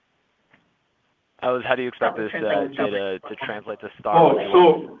 How do you expect this data to translate to STAR?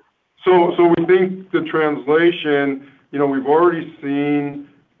 So we think the translation, we've already seen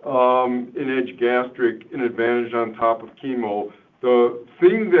in edge gastric an advantage on top of chemo. The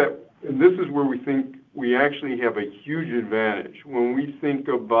thing and this is where we think we actually have a huge advantage. When we think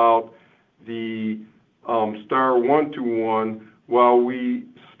about the STAR 121, while we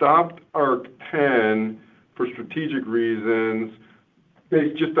stopped ARC-10 for strategic reasons,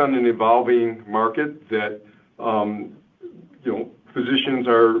 based just on an evolving market that, physicians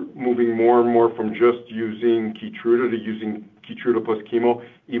are moving more and more from just using Keytruda to using Keytruda plus chemo,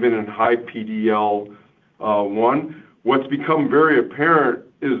 even in high PD-L1. What's become very apparent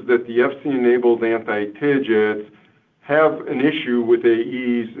is that the FC-enabled anti-TIGITs have an issue with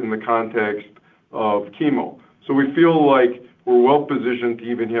AEs in the context of chemo. So we feel like we're well positioned to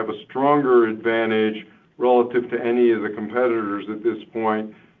even have a stronger advantage relative to any of the competitors at this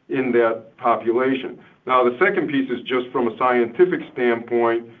point in that population. Now, the second piece is just from a scientific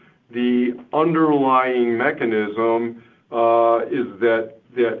standpoint, the underlying mechanism is that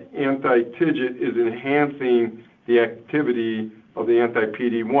anti-TIGIT is enhancing the activity of the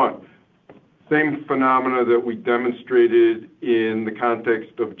anti-PD-1. Same phenomena that we demonstrated in the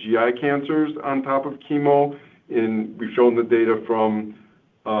context of GI cancers on top of chemo. We've shown the data from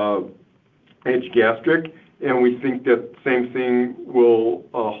edge gastric, and we think that same thing will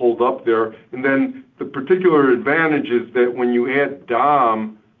hold up there. And then the particular advantage is that when you add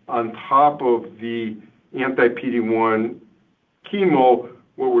DOM on top of the anti-PD-1 chemo,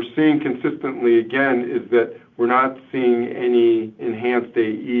 what we're seeing consistently again is that we're not seeing any enhanced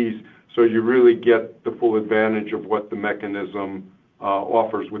AEs, so you really get the full advantage of what the mechanism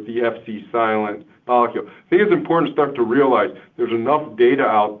offers with the FC-silent molecule. I think it's important to start to realize there's enough data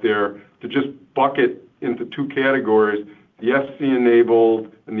out there to just bucket into two categories, the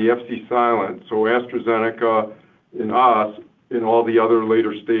FC-enabled and the FC-silent. So AstraZeneca and us and all the other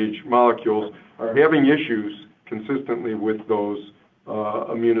later stage molecules are having issues consistently with those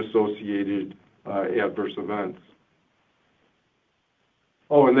immune-associated adverse events.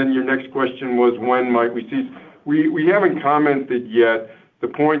 Oh, and then your next question was when might we see? We haven't commented yet. The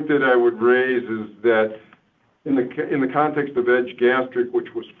point that I would raise is that in the context of edge gastric,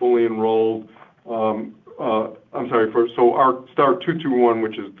 which was fully enrolled, our STAR 221,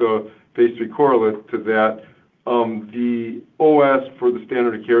 which is the phase 3 correlate to that, the OS for the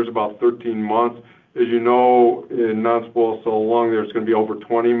standard of care is about 13 months. As you know, in non-small cell lung, there's going to be over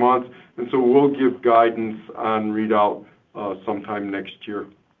 20 months, and so we'll give guidance on readout sometime next year.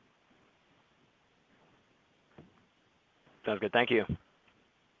 Sounds good. Thank you.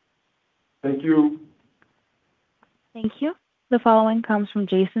 Thank you. Thank you. The following comes from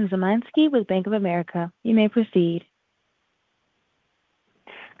Jason Zemansky with Bank of America. You may proceed.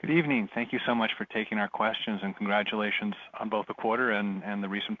 Good evening. Thank you so much for taking our questions, and congratulations on both the quarter and the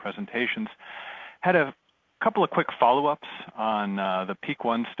recent presentations. Had a couple of quick follow-ups on the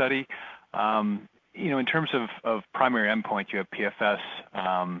PEAK-1 study. In terms of primary endpoint, you have PFS.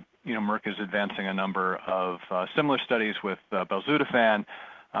 Merck is advancing a number of similar studies with belzutifan,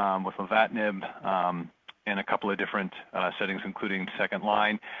 with lenvatinib, in a couple of different settings, including second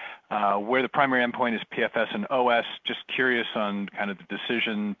line, where the primary endpoint is PFS and OS. Just curious on kind of the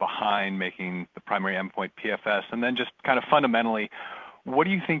decision behind making the primary endpoint PFS. And then just kind of fundamentally, what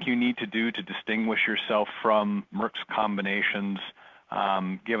do you think you need to do to distinguish yourself from Merck's combinations,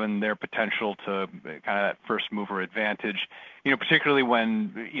 given their potential to kind of that first mover advantage, particularly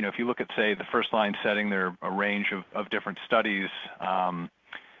when, if you look at, say, the first line setting, there are a range of different studies,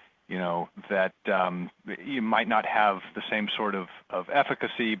 that you might not have the same sort of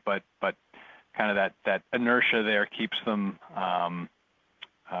efficacy, but kind of that inertia there keeps them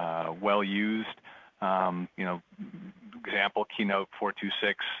well used. Example, Keynote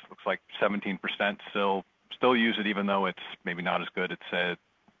 426 looks like 17% still use it, even though it's maybe not as good. It's a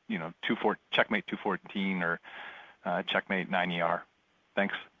Checkmate 214 or Checkmate 9ER.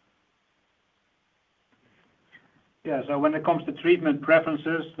 Thanks. Yeah, so when it comes to treatment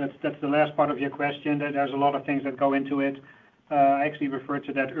preferences, that's the last part of your question. There's a lot of things that go into it. I actually referred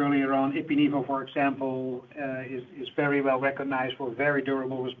to that earlier on. Ipi/Nivo, for example, is very well recognized for very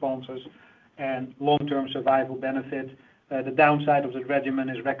durable responses and long-term survival benefit. The downside of the regimen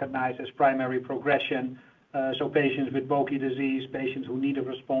is recognized as primary progression. So patients with bulky disease, patients who need a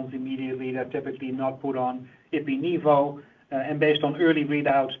response immediately, they're typically not put on Ipi/Nivo. And based on early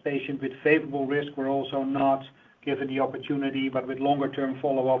readouts, patients with favorable risk were also not given the opportunity, but with longer-term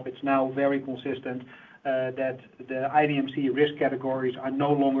follow-up, it's now very consistent that the IDMC risk categories are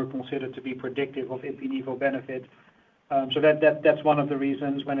no longer considered to be predictive of Ipi/Nivo benefit. So that's one of the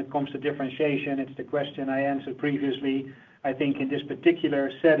reasons. When it comes to differentiation, it's the question I answered previously. I think in this particular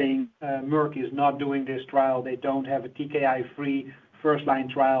setting, Merck is not doing this trial. They don't have a TKI-free first-line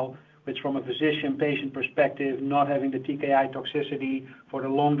trial, which from a physician-patient perspective, not having the TKI toxicity for the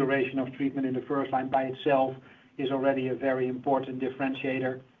long duration of treatment in the first line by itself is already a very important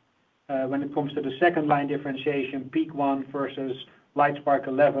differentiator. When it comes to the second-line differentiation, PEAK-1 versus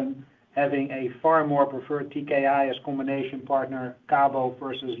LITESPARK-11, having a far more preferred TKI as combination partner, Cabo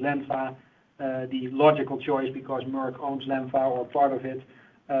versus Lenva, the logical choice because Merck owns Lenva or part of it,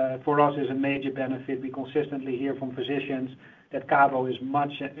 for us is a major benefit. We consistently hear from physicians that Cabo is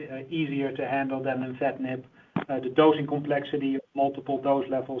much easier to handle than lymphatinib. The dosing complexity of multiple dose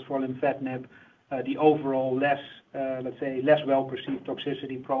levels for lymphatinib, the overall less well-perceived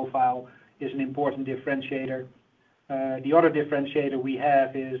toxicity profile is an important differentiator. The other differentiator we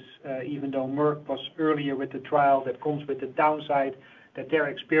have is, even though Merck was earlier with the trial, that comes with the downside that their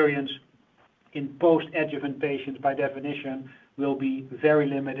experience in post-adjuvant patients, by definition, will be very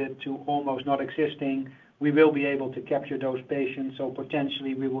limited to almost not existing. We will be able to capture those patients, so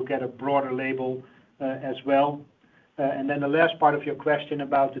potentially we will get a broader label as well. And then the last part of your question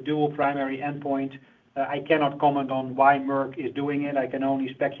about the dual primary endpoint, I cannot comment on why Merck is doing it. I can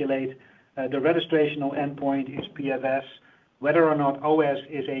only speculate. The registrational endpoint is PFS. Whether or not OS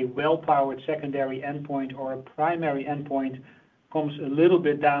is a well-powered secondary endpoint or a primary endpoint comes a little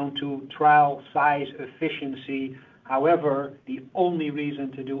bit down to trial size efficiency. However, the only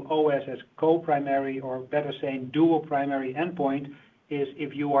reason to do OS as co-primary, or better saying dual primary endpoint, is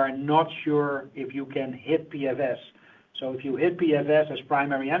if you are not sure if you can hit PFS. So if you hit PFS as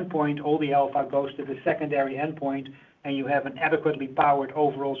primary endpoint, all the alpha goes to the secondary endpoint, and you have an adequately powered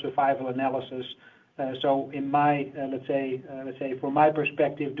overall survival analysis. So in my, let's say from my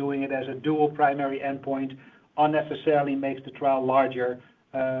perspective, doing it as a dual primary endpoint unnecessarily makes the trial larger,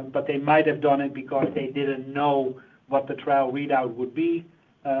 but they might have done it because they didn't know what the trial readout would be.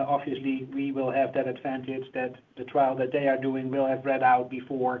 Obviously, we will have that advantage that the trial that they are doing will have read out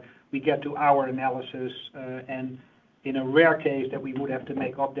before we get to our analysis, and in a rare case that we would have to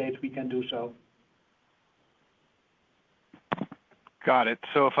make updates, we can do so. Got it.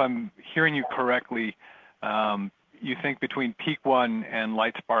 So if I'm hearing you correctly, you think between PEAK-1 and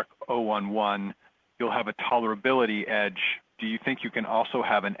LITESPARK-011, you'll have a tolerability edge. Do you think you can also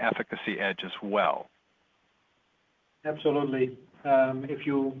have an efficacy edge as well? Absolutely.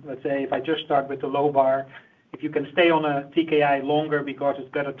 If I just start with the low bar, if you can stay on a TKI longer because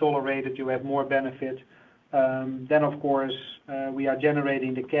it's better tolerated, you have more benefit. Then, of course, we are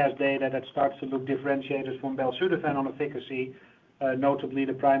generating the CAS data that starts to look differentiated from belzutifan on efficacy, notably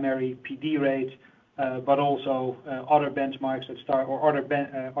the primary PD rate, but also other benchmarks that start, or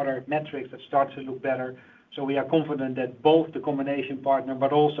other metrics that start to look better. So we are confident that both the combination partner,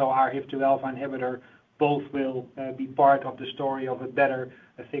 but also our HIF-2 alpha inhibitor, both will be part of the story of a better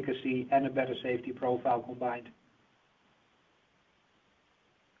efficacy and a better safety profile combined.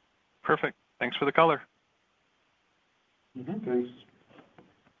 Perfect. Thanks for the color. Thanks.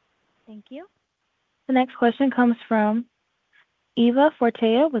 Thank you. The next question comes from Eva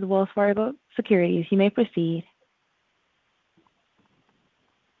Fortea with Wells Fargo Securities. You may proceed.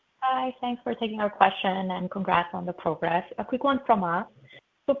 Hi, thanks for taking our question and congrats on the progress. A quick one from us.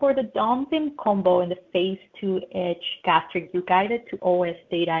 So for the Domvim combo in the phase 2 gastric, you guided to OS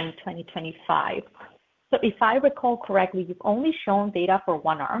data in 2025. So if I recall correctly, you've only shown data for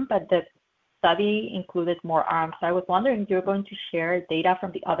one arm, but the study included more arms. So I was wondering if you're going to share data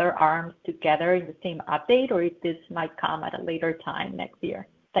from the other arms together in the same update, or if this might come at a later time next year.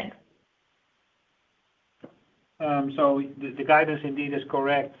 Thanks. So the guidance indeed is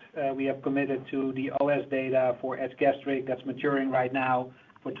correct. We have committed to the OS data for gastric that's maturing right now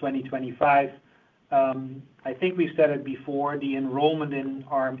for 2025. I think we said it before, the enrollment in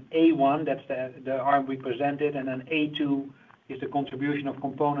arm A1, that's the arm we presented, and then A2 is the contribution of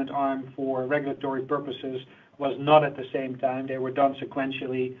component arm for regulatory purposes, was not at the same time. They were done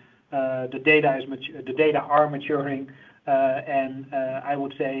sequentially. The data are maturing, and I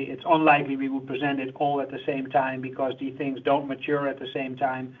would say it's unlikely we will present it all at the same time because these things don't mature at the same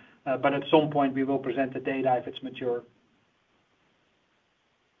time, but at some point we will present the data if it's mature.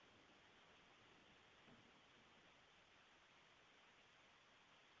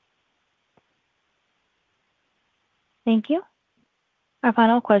 Thank you. Our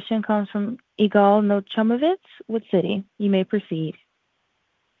final question comes from Yigal Nochomovitz with Citi. You may proceed.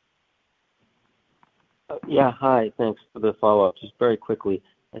 Yeah, hi. Thanks for the follow-up. Just very quickly,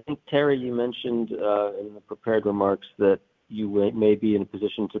 I think, Terry, you mentioned in the prepared remarks that you may be in a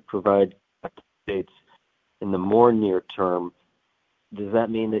position to provide updates in the more near term, does that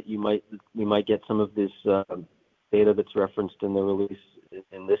mean that we might get some of this data that's referenced in the release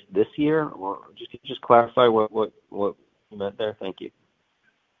in this year? Or just clarify what you meant there? Thank you.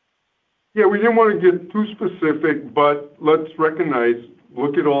 Yeah, we didn't want to get too specific, but let's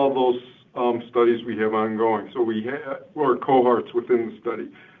look at all those studies we have ongoing. So we have, or cohorts within the study.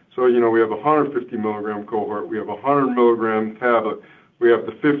 So, we have a 150 milligram cohort, we have a 100 milligram tablet, we have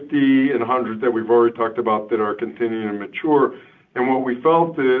the 50 and 100 that we've already talked about that are continuing to mature. And what we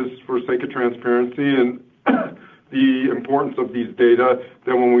felt is, for sake of transparency and the importance of these data,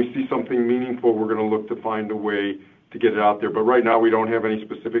 that when we see something meaningful, we're going to look to find a way to get it out there. But right now, we don't have any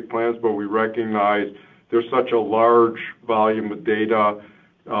specific plans, but we recognize there's such a large volume of data.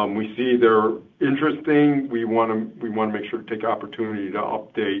 We see they're interesting. We want to make sure to take opportunity to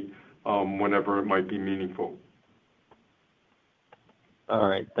update whenever it might be meaningful. All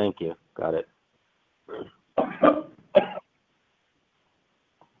right. Thank you. Got it.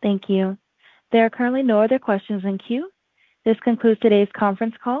 Thank you. There are currently no other questions in queue. This concludes today's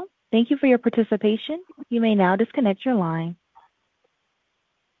conference call. Thank you for your participation. You may now disconnect your line.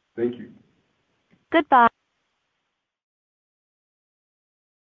 Thank you. Goodbye.